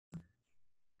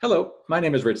Hello, my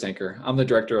name is Sanker. I'm the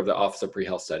director of the Office of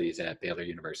Prehealth Studies at Baylor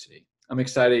University. I'm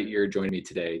excited you're joining me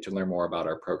today to learn more about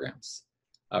our programs.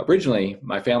 Originally,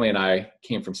 my family and I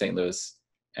came from St. Louis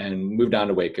and moved down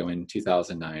to Waco in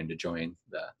 2009 to join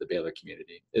the Baylor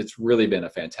community. It's really been a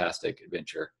fantastic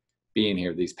adventure being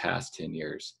here these past 10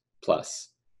 years plus.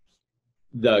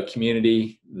 The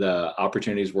community, the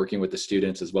opportunities working with the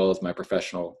students, as well as my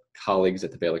professional colleagues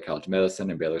at the Baylor College of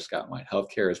Medicine and Baylor Scott and White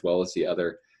Healthcare, as well as the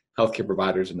other healthcare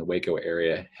providers in the Waco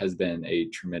area, has been a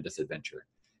tremendous adventure.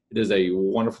 It is a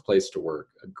wonderful place to work,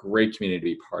 a great community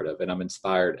to be part of, and I'm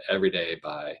inspired every day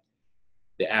by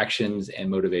the actions and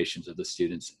motivations of the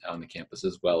students on the campus,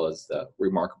 as well as the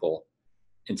remarkable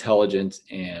intelligence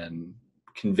and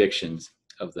convictions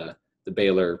of the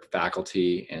Baylor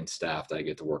faculty and staff that I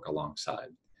get to work alongside.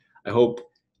 I hope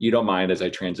you don't mind as I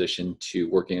transition to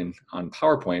working on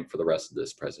PowerPoint for the rest of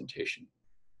this presentation.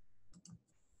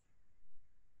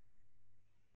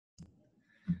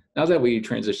 Now that we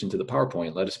transition to the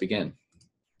PowerPoint, let us begin.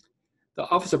 The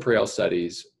Office of Prehealth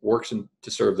Studies works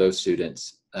to serve those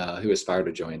students who aspire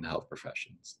to join the health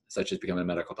professions, such as becoming a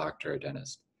medical doctor or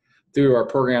dentist. Through our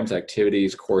programs,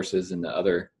 activities, courses, and the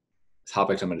other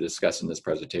topics I'm going to discuss in this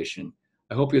presentation,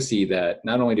 I hope you'll see that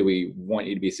not only do we want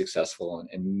you to be successful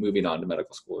in moving on to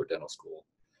medical school or dental school,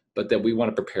 but that we want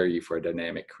to prepare you for a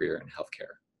dynamic career in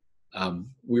healthcare.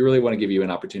 We really want to give you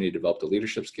an opportunity to develop the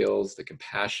leadership skills, the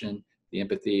compassion, the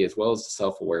empathy, as well as the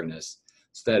self-awareness,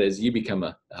 so that as you become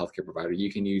a healthcare provider, you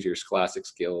can use your scholastic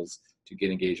skills to get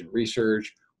engaged in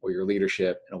research or your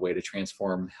leadership in a way to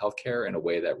transform healthcare in a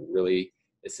way that really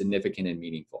is significant and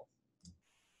meaningful.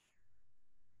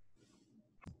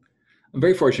 I'm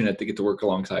very fortunate to get to work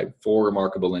alongside 4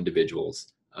 remarkable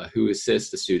individuals who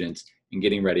assist the students in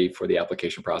getting ready for the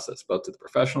application process, both to the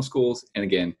professional schools and,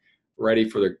 again, ready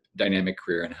for their dynamic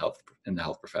career in the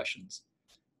health professions.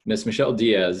 Ms. Michelle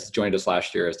Diaz joined us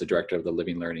last year as the director of the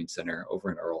Living Learning Center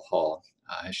over in Earl Hall.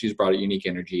 She's brought a unique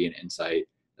energy and insight,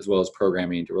 as well as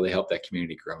programming, to really help that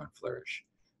community grow and flourish.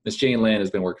 Ms. Jane Lynn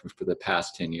has been working for the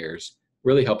past 10 years,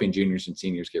 really helping juniors and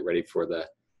seniors get ready for the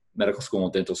medical school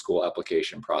and dental school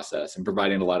application process, and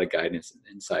providing a lot of guidance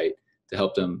and insight to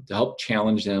help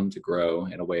challenge them to grow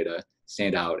in a way to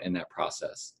stand out in that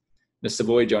process. Ms.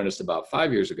 Savoy joined us about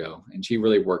 5 years ago, and she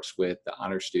really works with the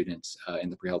honor students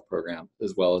in the Prehealth program,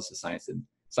 as well as the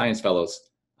science fellows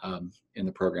in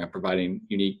the program, providing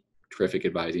unique, terrific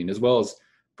advising, as well as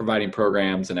providing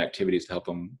programs and activities to help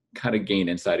them kind of gain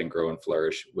insight and grow and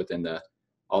flourish within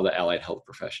all the allied health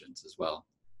professions as well.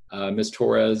 Ms.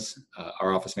 Torres,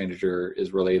 our office manager,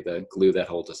 is really the glue that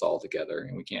holds us all together,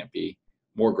 and we can't be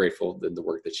more grateful than the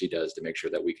work that she does to make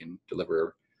sure that we can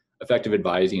deliver effective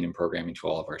advising and programming to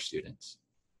all of our students.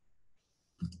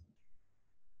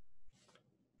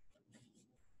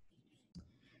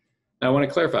 Now, I want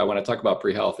to clarify, when I talk about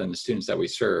Prehealth and the students that we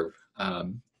serve,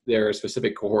 there are a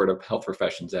specific cohort of health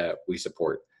professions that we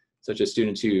support, such as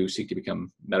students who seek to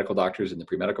become medical doctors in the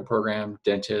pre-medical program,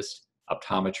 dentists,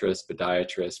 optometrists,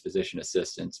 podiatrists, physician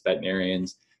assistants,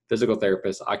 veterinarians, physical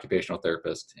therapists, occupational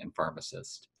therapists, and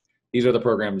pharmacists. These are the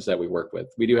programs that we work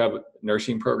with. We do have a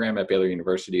nursing program at Baylor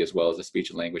University, as well as a speech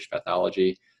and language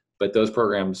pathology, but those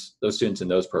students in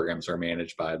those programs are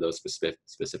managed by those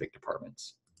specific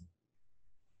departments.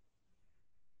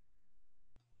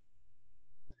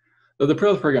 Though the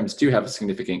Prehealth programs do have a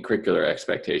significant curricular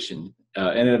expectation, in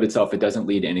and of itself, it doesn't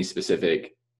lead to any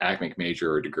specific academic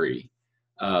major or degree.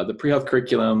 The Prehealth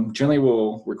curriculum generally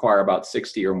will require about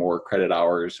 60 or more credit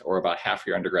hours, or about half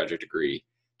your undergraduate degree,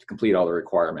 to complete all the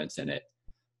requirements in it.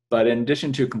 But in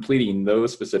addition to completing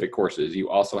those specific courses, you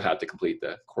also have to complete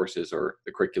the courses or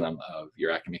the curriculum of your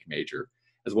academic major,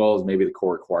 as well as maybe the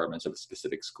core requirements of a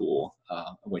specific school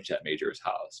in which that major is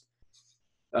housed.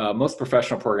 Most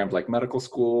professional programs like medical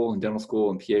school and dental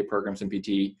school and PA programs and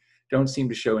PT don't seem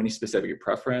to show any specific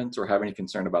preference or have any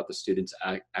concern about the student's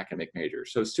academic major.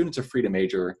 So students are free to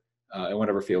major in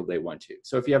whatever field they want to.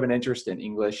 So if you have an interest in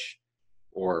English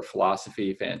or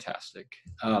philosophy, fantastic.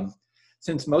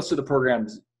 Since most of the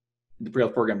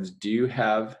Prehealth programs do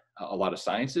have a lot of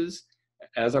sciences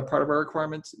as a part of our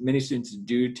requirements, many students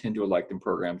do tend to elect in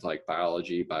programs like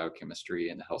biology, biochemistry,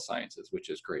 and the health sciences, which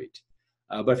is great.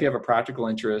 But if you have a practical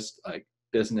interest like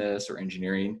business or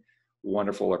engineering,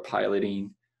 wonderful, or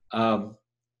piloting,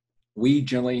 we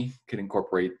generally could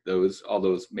incorporate all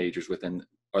those majors within,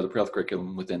 or the Prehealth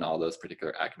curriculum within all those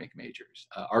particular academic majors.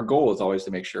 Our goal is always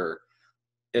to make sure,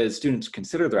 as students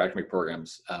consider their academic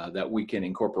programs, that we can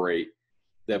incorporate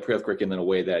the Prehealth curriculum in a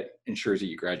way that ensures that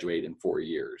you graduate in 4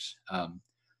 years.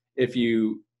 If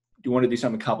you want to do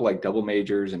something couple like double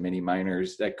majors and mini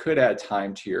minors, that could add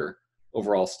time to your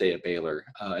overall stay at Baylor.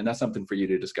 And that's something for you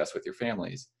to discuss with your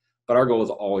families. But our goal is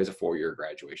always a 4-year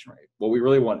graduation rate. What we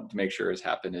really want to make sure has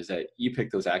happened is that you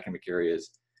pick those academic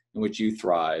areas in which you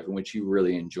thrive, in which you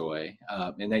really enjoy,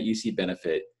 and that you see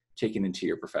benefit taken into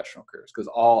your professional careers, because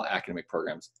all academic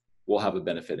programs will have a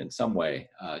benefit in some way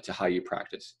to how you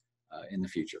practice in the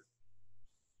future.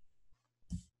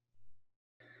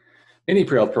 Many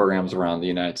pre-health programs around the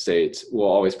United States will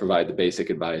always provide the basic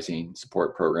advising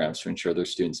support programs to ensure their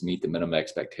students meet the minimum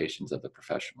expectations of the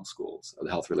professional schools, or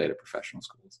the health-related professional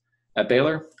schools. At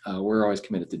Baylor, we're always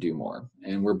committed to do more,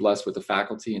 and we're blessed with the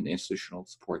faculty and the institutional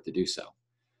support to do so.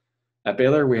 At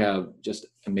Baylor, we have just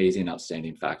amazing,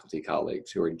 outstanding faculty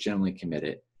colleagues who are genuinely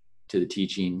committed to the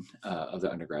teaching of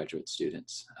the undergraduate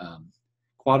students.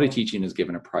 Quality teaching is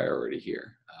given a priority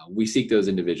here. We seek those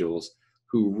individuals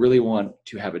who really want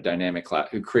to have a dynamic class,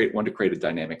 want to create a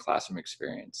dynamic classroom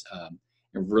experience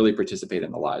and really participate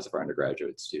in the lives of our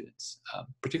undergraduate students,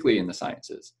 particularly in the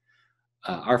sciences.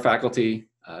 Our faculty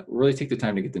really take the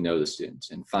time to get to know the students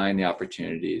and find the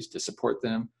opportunities to support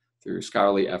them through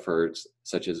scholarly efforts,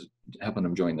 such as helping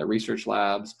them join their research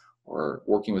labs or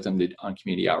working with them on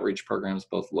community outreach programs,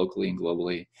 both locally and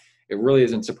globally. It really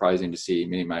isn't surprising to see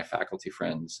many of my faculty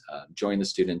friends join the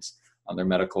students on their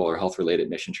medical or health-related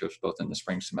mission trips, both in the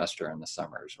spring semester and the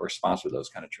summers, or sponsor those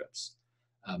kind of trips.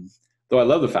 Though I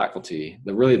love the faculty,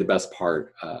 really the best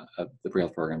part of the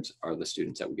pre-health programs are the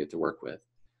students that we get to work with.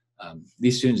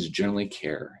 These students generally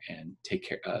care and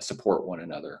support one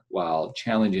another while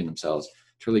challenging themselves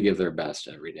to really give their best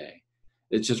every day.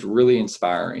 It's just really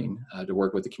inspiring to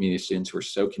work with the community students who are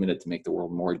so committed to make the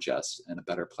world more just and a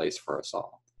better place for us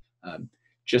all.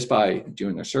 Just by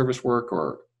doing their service work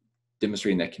or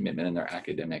demonstrating that commitment in their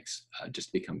academics, just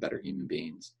to become better human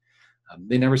beings.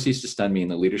 They never cease to stun me in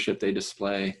the leadership they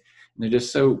display, and they're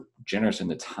just so generous in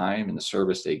the time and the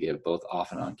service they give, both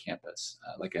off and on campus.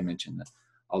 Like I mentioned,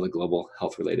 all the global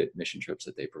health-related mission trips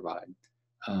that they provide.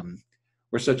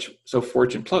 We're so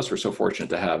fortunate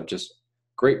to have just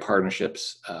great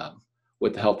partnerships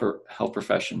with the health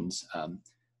professions,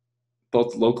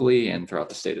 both locally and throughout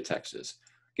the state of Texas.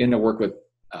 Getting to work with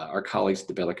our colleagues at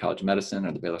the Baylor College of Medicine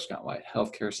or the Baylor Scott White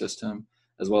healthcare system,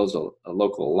 as well as a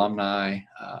local alumni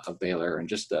of Baylor, and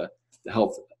just the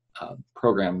health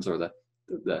programs or the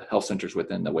health centers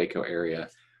within the Waco area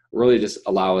really just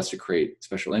allow us to create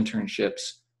special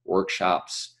internships,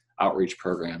 workshops, outreach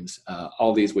programs,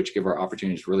 all these which give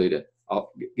opportunities to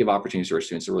our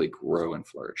students to really grow and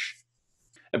flourish.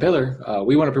 At Baylor,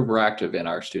 we want to be proactive in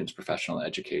our students' professional and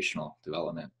educational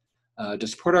development. To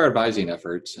support our advising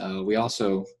efforts, we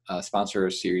also sponsor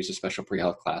a series of special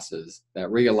pre-health classes that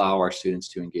really allow our students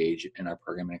to engage in our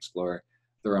program and explore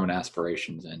their own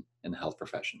aspirations in the health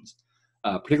professions.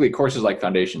 Particularly courses like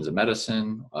Foundations of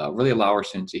Medicine really allow our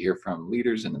students to hear from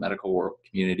leaders in the medical world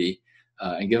community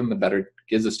and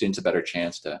gives the students a better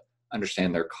chance to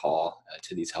understand their call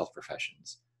to these health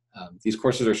professions. These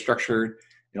courses are structured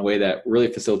in a way that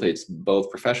really facilitates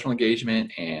both professional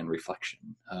engagement and reflection.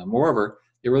 Moreover,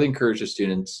 they really encourage the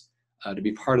students to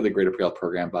be part of the greater pre-health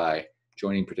program by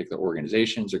joining particular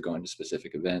organizations or going to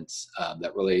specific events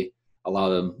that really allow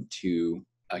them to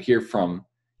hear from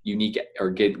unique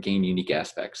or gain unique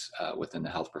aspects within the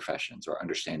health professions, or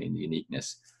understanding the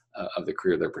uniqueness of the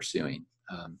career they're pursuing.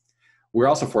 We're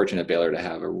also fortunate at Baylor to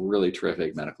have a really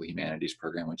terrific medical humanities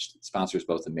program, which sponsors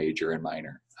both a major and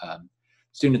minor.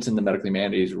 Students in the medical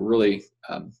humanities really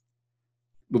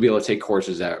will be able to take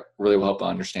courses that really will help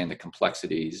understand the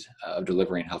complexities of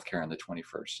delivering healthcare in the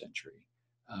 21st century.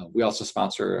 We also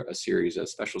sponsor a series of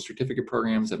special certificate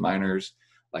programs at minors,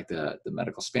 like the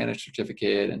medical Spanish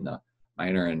certificate and the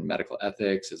minor in medical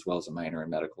ethics, as well as a minor in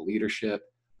medical leadership,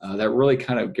 that really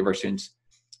kind of give our students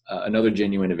another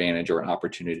genuine advantage or an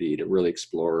opportunity to really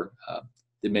explore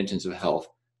dimensions of health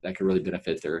that could really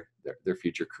benefit their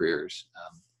future careers.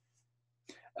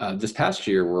 This past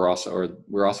year, we're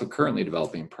also currently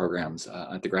developing programs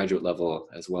at the graduate level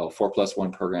as well,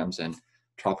 4+1 programs in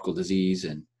tropical disease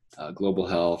and global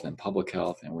health and public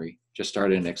health, and we just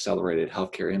started an accelerated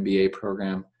healthcare MBA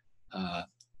program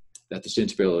that the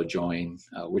students will be able to join,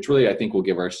 which really I think will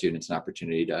give our students an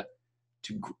opportunity to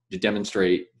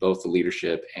demonstrate both the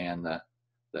leadership and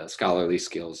the scholarly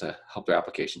skills that help their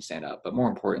application stand out, but more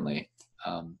importantly,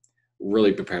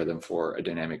 really prepare them for a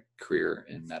dynamic career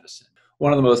in medicine.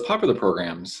 One of the most popular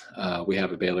programs we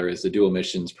have at Baylor is the dual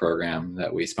missions program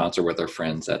that we sponsor with our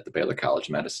friends at the Baylor College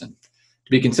of Medicine.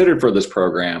 To be considered for this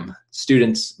program,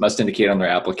 students must indicate on their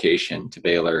application to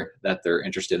Baylor that they're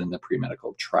interested in the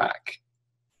pre-medical track.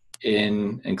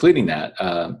 In including that,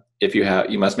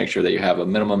 you must make sure that you have a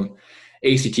minimum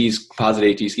ACT's composite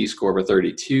ATC score of a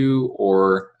 32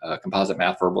 or a composite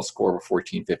math verbal score of a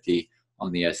 1450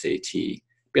 on the SAT.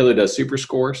 Baylor does super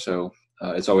score, so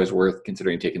it's always worth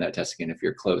considering taking that test again if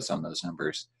you're close on those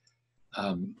numbers.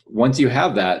 Once you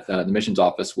have that, the admissions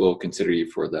office will consider you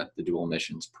for the dual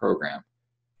admissions program.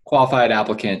 Qualified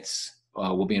applicants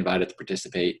will be invited to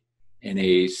participate in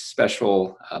a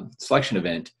special selection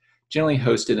event, generally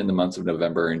hosted in the months of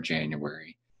November and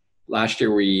January. Last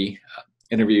year we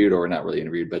interviewed, or not really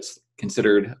interviewed, but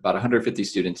considered about 150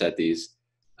 students at these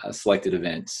selected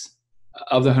events.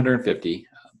 Of the 150,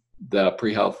 the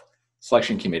Prehealth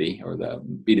Selection Committee, or the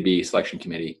B2B Selection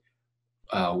Committee,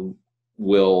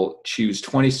 will choose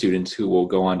 20 students who will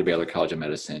go on to Baylor College of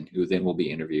Medicine, who then will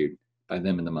be interviewed by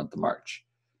them in the month of March.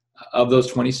 Of those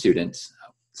 20 students,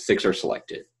 6 are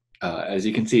selected. As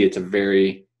you can see, it's a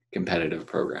very competitive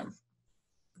program.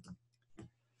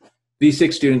 These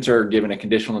 6 students are given a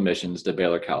conditional admissions to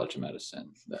Baylor College of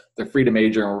Medicine. They're free to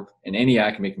major in any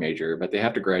academic major, but they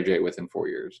have to graduate within 4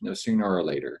 years, no sooner or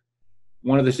later.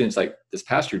 One of the students, like this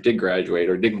past year, did graduate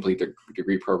or did complete their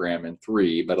degree program in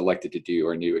 3, but elected to do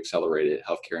our new accelerated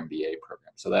healthcare MBA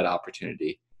program. So that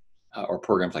opportunity or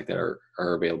programs like that are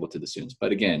available to the students.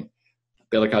 But again,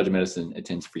 Baylor College of Medicine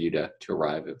intends for you to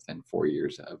arrive within 4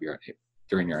 years of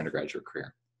during your undergraduate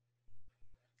career.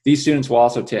 These students will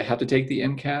also have to take the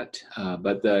MCAT,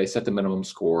 but they set the minimum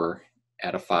score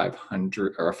at a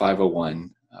 500 or a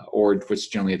 501, or which is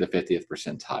generally the 50th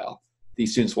percentile.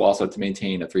 These students will also have to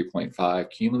maintain a 3.5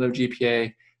 cumulative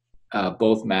GPA,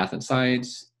 both math and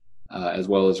science, as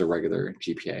well as a regular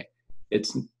GPA.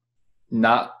 It's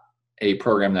not a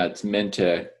program that's meant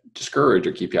to discourage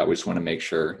or keep you out. We just want to make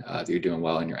sure that you're doing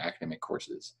well in your academic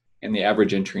courses. And the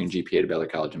average entry in GPA to Baylor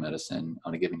College of Medicine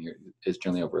on a given year is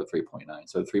generally over a 3.9.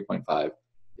 So 3.5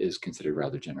 is considered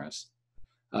rather generous.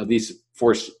 These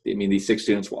 6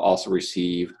 students will also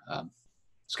receive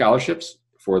scholarships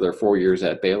for their 4 years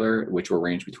at Baylor, which will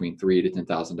range between $3,000 to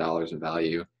 $10,000 in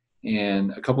value.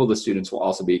 And a couple of the students will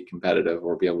also be competitive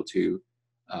or be able to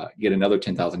get another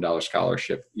 $10,000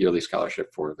 scholarship, yearly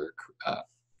scholarship for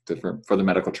the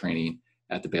medical training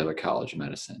at the Baylor College of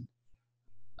Medicine.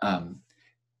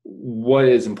 What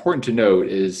is important to note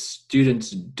is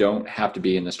students don't have to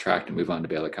be in this track to move on to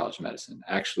Baylor College of Medicine.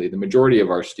 Actually, the majority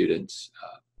of our students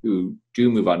who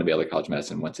do move on to Baylor College of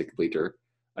Medicine once they complete their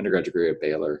undergraduate degree at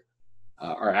Baylor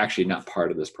are actually not part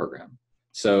of this program.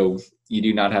 So you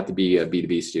do not have to be a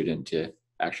B2B student to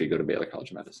actually go to Baylor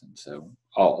College of Medicine. So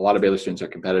a lot of Baylor students are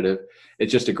competitive.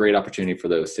 It's just a great opportunity for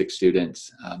those 6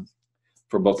 students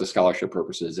for both the scholarship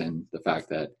purposes and the fact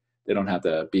that they don't have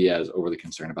to be as overly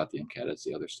concerned about the MCAT as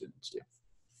the other students do.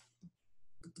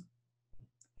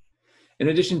 In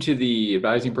addition to the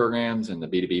advising programs and the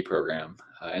B2B program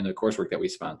and the coursework that we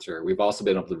sponsor, we've also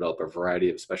been able to develop a variety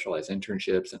of specialized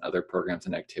internships and other programs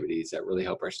and activities that really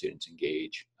help our students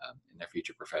engage in their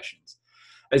future professions.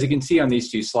 As you can see on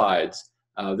these 2 slides,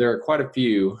 there are quite a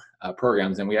few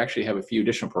programs, and we actually have a few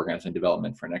additional programs in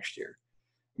development for next year.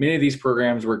 Many of these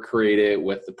programs were created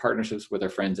with the partnerships with our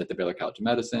friends at the Baylor College of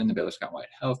Medicine, the Baylor Scott White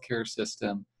Healthcare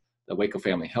System, the Waco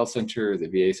Family Health Center, the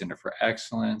VA Center for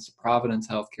Excellence, Providence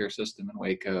Healthcare System in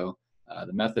Waco,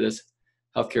 the Methodist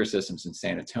Healthcare Systems in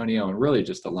San Antonio, and really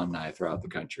just alumni throughout the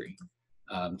country.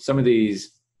 Some of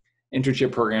these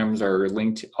internship programs are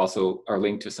linked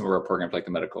to some of our programs like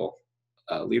the Medical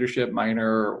Leadership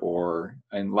minor,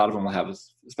 and a lot of them will have a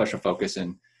special focus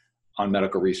on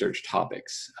medical research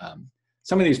topics.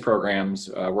 Some of these programs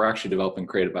were actually developed and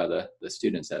created by the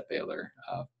students at Baylor,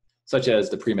 such as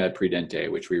the Pre-Med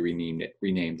Pre-Dente, which we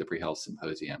renamed the Prehealth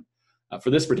Symposium.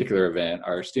 For this particular event,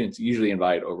 our students usually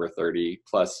invite over 30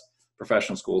 plus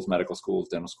professional schools, medical schools,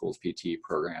 dental schools, PT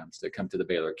programs to come to the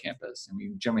Baylor campus. And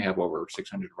we generally have over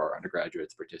 600 of our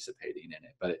undergraduates participating in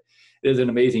it. But it is an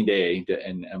amazing day,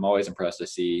 and I'm always impressed to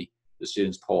see the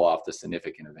students pull off the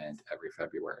significant event every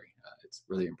February. It's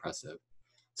really impressive.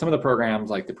 Some of the programs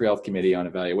like the Prehealth Committee on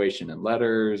Evaluation and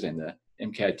Letters and the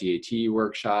MCAT DAT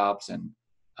workshops and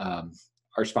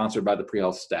are sponsored by the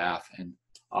Prehealth staff and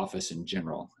office in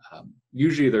general.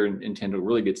 Usually they're intended to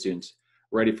really get students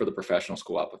ready for the professional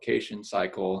school application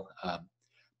cycle,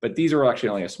 but these are actually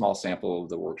only a small sample of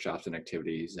the workshops and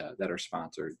activities that are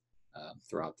sponsored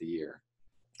throughout the year.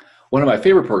 One of my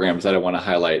favorite programs that I want to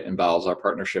highlight involves our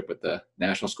partnership with the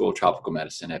National School of Tropical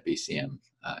Medicine at BCM.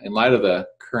 In light of the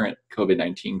current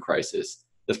COVID-19 crisis,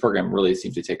 this program really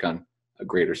seems to take on a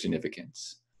greater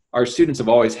significance. Our students have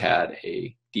always had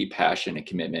a deep passion and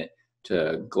commitment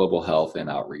to global health and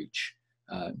outreach.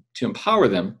 To empower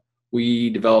them, we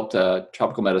developed a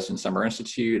Tropical Medicine Summer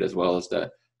Institute as well as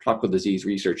the Tropical Disease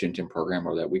Research Intern Program,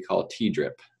 or that we call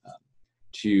TDRIP,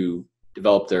 to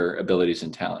develop their abilities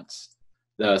and talents.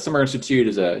 The Summer Institute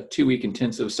is a 2-week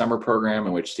intensive summer program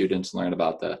in which students learn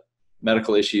about the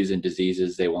medical issues and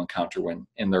diseases they will encounter when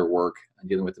in their work and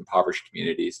dealing with impoverished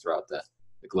communities throughout the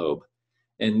globe.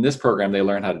 In this program, they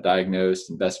learn how to diagnose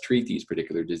and best treat these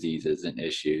particular diseases and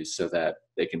issues so that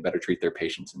they can better treat their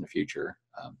patients in the future.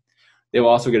 They will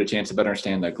also get a chance to better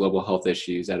understand the global health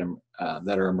issues that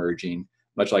are emerging,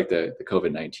 much like the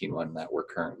COVID-19 one that we're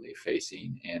currently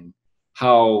facing, and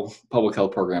how public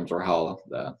health programs or how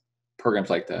the programs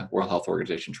like the World Health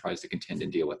Organization tries to contend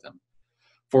and deal with them.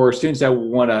 For students that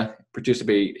want to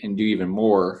participate and do even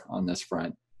more on this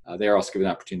front, they are also given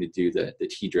the opportunity to do the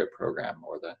TDRIP program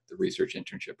or the research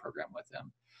internship program with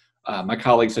them. My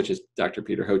colleagues such as Dr.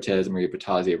 Peter Hotez and Maria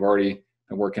Patazzi have already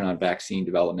been working on vaccine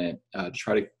development to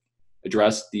try to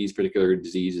address these particular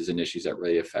diseases and issues that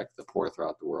really affect the poor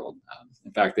throughout the world.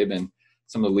 In fact, they've been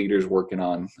some of the leaders working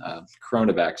on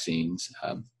corona vaccines,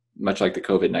 much like the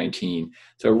COVID-19.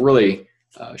 So really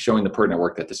showing the pertinent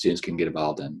work that the students can get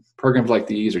involved in. Programs like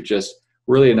these are just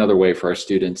really another way for our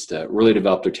students to really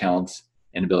develop their talents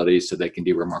and abilities so they can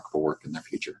do remarkable work in their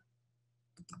future.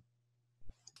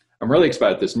 I'm really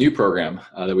excited about this new program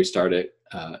that we started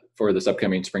for this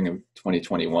upcoming spring of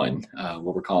 2021,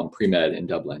 what we're calling Pre-Med in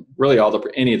Dublin. Really,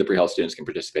 any of the pre-health students can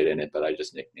participate in it, but I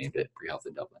just nicknamed it Pre-Health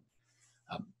in Dublin.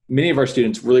 Many of our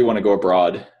students really want to go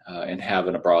abroad and have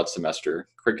an abroad semester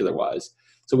curricular-wise.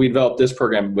 So we developed this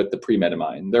program with the pre-med in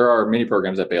mind. There are many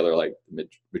programs at Baylor, like the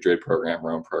Madrid program,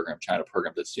 Rome program, China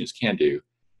program that students can do.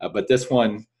 But this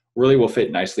one really will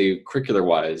fit nicely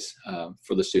curricular-wise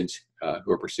for the students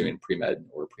who are pursuing pre-med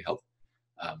or pre-health.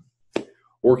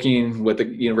 Working with the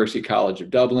University College of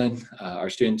Dublin, our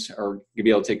students are going to be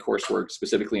able to take coursework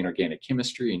specifically in organic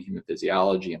chemistry and human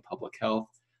physiology and public health.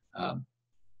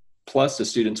 Plus, the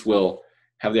students will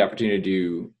have the opportunity to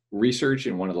do research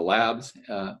in one of the labs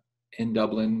in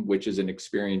Dublin, which is an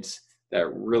experience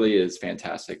that really is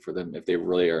fantastic for them if they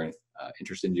really are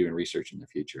interested in doing research in the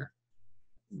future.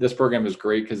 This program is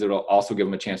great because it'll also give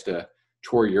them a chance to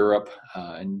tour Europe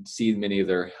and see many of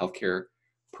their healthcare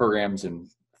programs and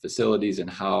facilities and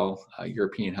how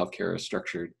European healthcare is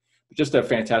structured. Just a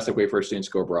fantastic way for our students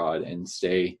to go abroad and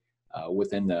stay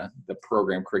within the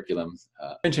program curriculum.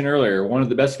 I mentioned earlier, one of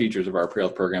the best features of our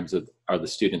pre-health programs are the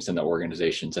students and the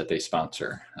organizations that they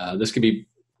sponsor. This can be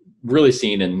really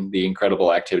seen in the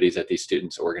incredible activities that these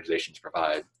students organizations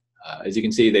provide. As you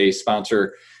can see, they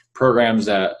sponsor programs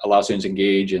that allow students to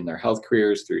engage in their health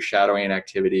careers through shadowing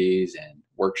activities and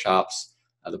workshops.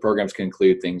 The programs can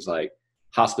include things like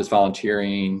hospice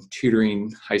volunteering,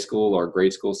 tutoring high school or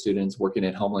grade school students, working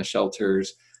at homeless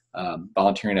shelters,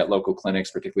 volunteering at local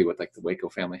clinics, particularly with like the Waco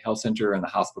Family Health Center and the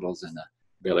hospitals in the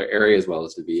Baylor area, as well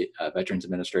as the Veterans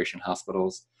Administration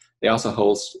hospitals. They also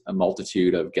host a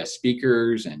multitude of guest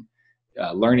speakers and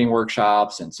learning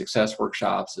workshops and success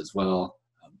workshops as well.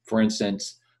 For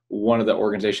instance, one of the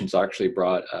organizations actually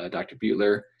brought Dr.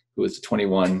 Butler, who was the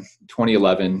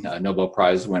 2011 Nobel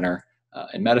Prize winner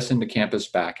in medicine, to campus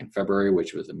back in February,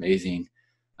 which was amazing.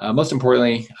 Most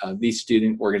importantly, these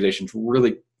student organizations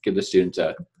really give the students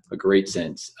a great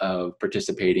sense of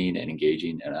participating and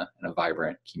engaging in a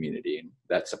vibrant community and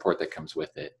that support that comes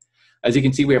with it. As you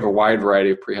can see, we have a wide variety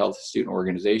of pre-health student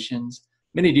organizations.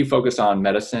 Many do focus on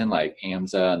medicine, like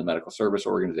AMSA and the Medical Service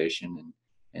Organization,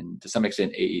 and to some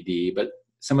extent AED, but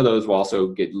some of those will also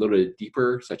get a little bit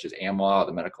deeper, such as AMWA,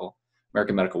 the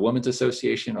American Medical Women's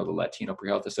Association, or the Latino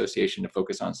Pre-Health Association, to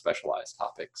focus on specialized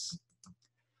topics.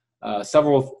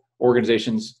 Several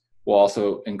organizations will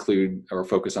also include or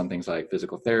focus on things like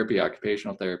physical therapy,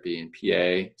 occupational therapy, and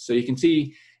PA. So you can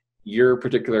see your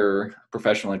particular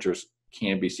professional interest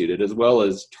can be suited, as well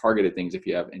as targeted things if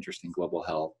you have interest in global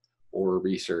health or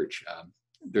research.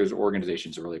 There's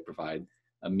organizations that really provide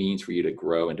a means for you to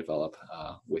grow and develop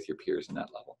with your peers in that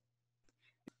level.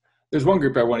 There's one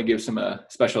group I want to give some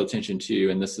special attention to,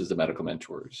 and this is the medical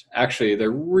mentors. Actually, they're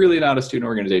really not a student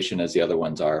organization as the other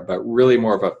ones are, but really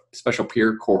more of a special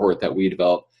peer cohort that we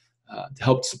develop to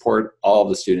help support all of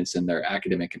the students in their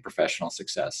academic and professional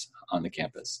success on the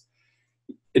campus.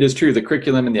 It is true, the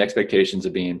curriculum and the expectations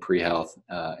of being pre-health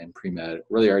and pre-med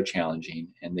really are challenging,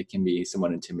 and they can be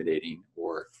somewhat intimidating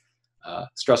or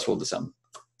stressful to some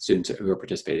students who are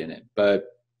participating in it.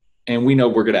 And we know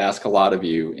we're going to ask a lot of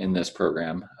you in this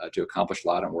program to accomplish a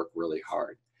lot and work really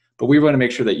hard. But we want to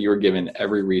make sure that you're given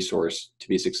every resource to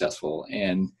be successful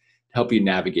and help you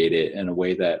navigate it in a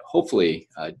way that hopefully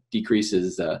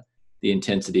decreases the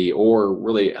intensity or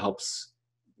really helps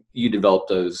you develop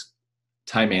those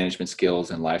time management skills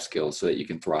and life skills so that you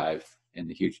can thrive in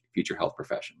the future health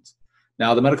professions.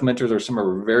 Now, the medical mentors are some of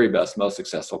our very best, most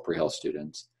successful pre-health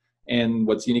students. And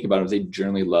what's unique about them is they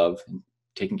generally love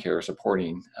taking care of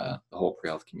supporting the whole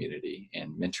pre-health community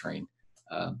and mentoring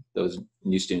those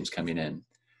new students coming in.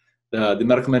 The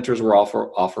medical mentors will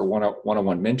offer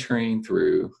one-on-one mentoring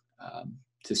through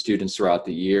to students throughout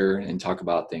the year and talk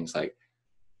about things like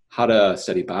how to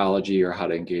study biology or how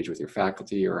to engage with your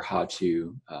faculty or how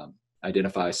to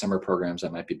identify summer programs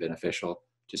that might be beneficial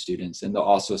to students. And they'll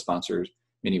also sponsor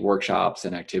many workshops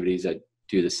and activities that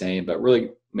do the same, but really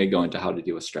may go into how to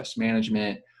deal with stress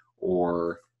management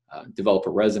or develop a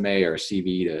resume or a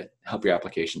CV to help your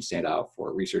application stand out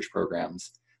for research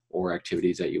programs or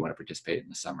activities that you want to participate in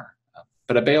the summer.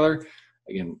 But at Baylor,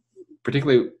 again,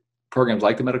 particularly programs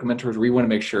like the medical mentors, we want to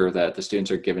make sure that the students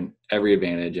are given every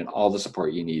advantage and all the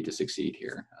support you need to succeed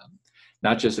here.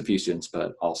 Not just a few students,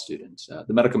 but all students.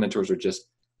 The medical mentors are just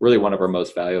really one of our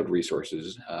most valued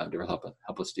resources to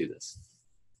help us do this.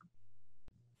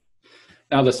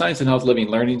 Now, the Science and Health Living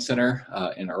Learning Center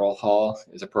in Earl Hall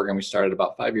is a program we started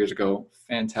about 5 years ago.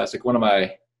 Fantastic. One of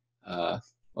my,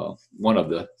 one of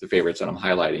the favorites that I'm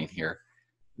highlighting here.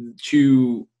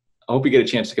 I hope you get a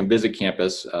chance to come visit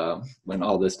campus when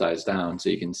all this dies down so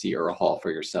you can see Earl Hall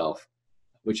for yourself,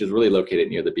 which is really located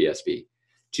near the BSB.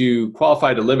 To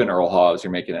qualify to live in Earl Hall as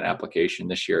you're making an application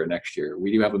this year or next year,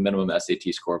 we do have a minimum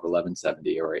SAT score of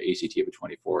 1170 or an ACT of a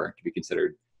 24 to be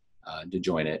considered to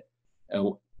join it.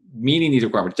 Meeting these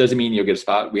requirements doesn't mean you'll get a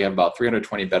spot. We have about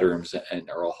 320 bedrooms in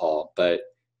Earl Hall, but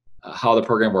how the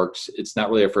program works, it's not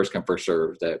really a first come, first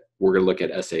serve that we're going to look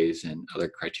at essays and other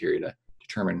criteria to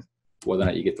determine whether or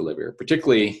not you get to live here,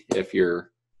 particularly if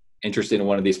you're interested in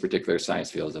one of these particular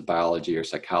science fields of biology or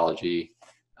psychology,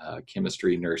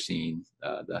 chemistry, nursing,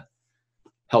 the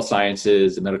health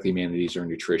sciences, the medical humanities or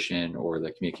nutrition, or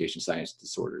the communication science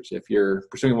disorders. If you're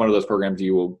pursuing one of those programs,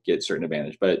 you will get certain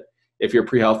advantage. But if you're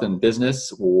pre-health in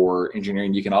business or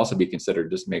engineering, you can also be considered.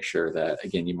 Just make sure that,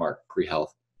 again, you mark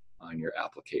pre-health on your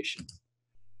application.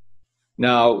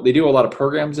 Now, they do a lot of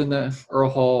programs in the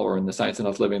Earl Hall or in the Science and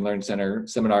Health Living Learning Center,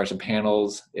 seminars and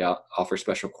panels. They offer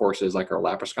special courses like our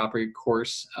laparoscopy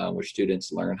course, which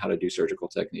students learn how to do surgical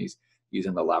techniques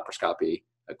using the laparoscopy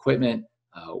equipment,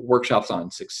 workshops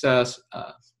on success,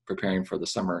 preparing for the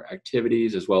summer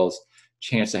activities, as well as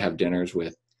chance to have dinners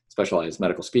with specialized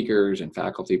medical speakers and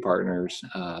faculty partners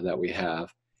that we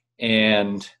have,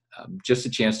 and just a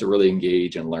chance to really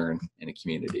engage and learn in a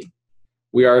community.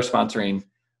 We are sponsoring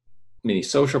many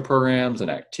social programs and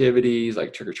activities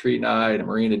like trick-or-treat night and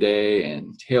Marina Day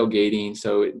and tailgating.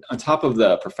 So on top of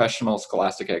the professional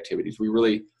scholastic activities, we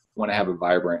really want to have a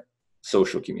vibrant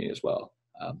social community as well.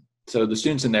 So the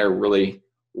students in there really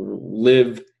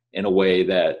live in a way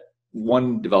that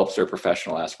one develops their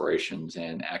professional aspirations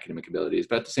and academic abilities,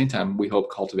 but at the same time, we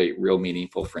hope cultivate real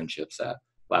meaningful friendships that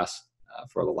last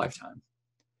for the lifetime.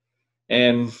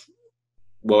 And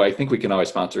what I think we can always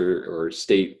sponsor or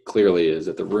state clearly is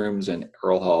that the rooms in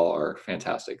Earl Hall are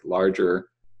fantastic. Larger,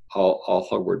 all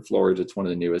hardwood floors. It's one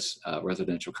of the newest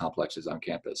residential complexes on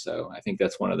campus. So I think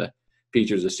that's one of the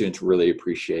features the students really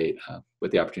appreciate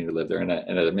with the opportunity to live there. And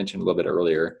as I mentioned a little bit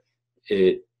earlier,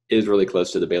 it is really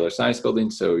close to the Baylor Science Building.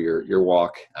 So your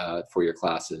walk for your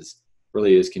classes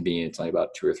really is convenient. It's only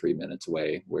about 2 or 3 minutes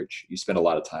away, which you spend a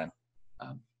lot of time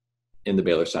in the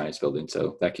Baylor Science Building.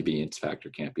 So that convenience factor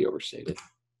can't be overstated.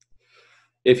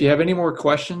 If you have any more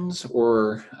questions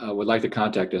or would like to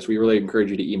contact us, we really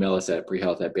encourage you to email us at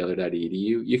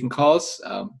prehealth@baylor.edu. You can call us.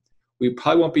 We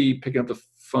probably won't be picking up the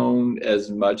phone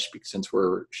as much since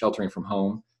we're sheltering from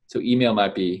home. So email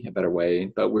might be a better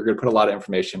way, but we're going to put a lot of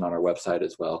information on our website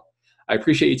as well. I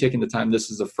appreciate you taking the time.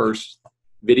 This is the first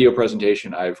video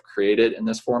presentation I've created in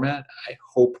this format. I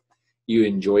hope you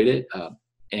enjoyed it.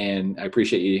 And I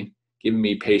appreciate you giving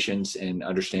me patience and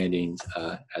understanding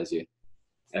as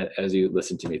you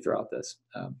listen to me throughout this.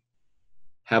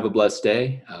 Have a blessed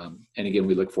day. And again,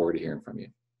 we look forward to hearing from you.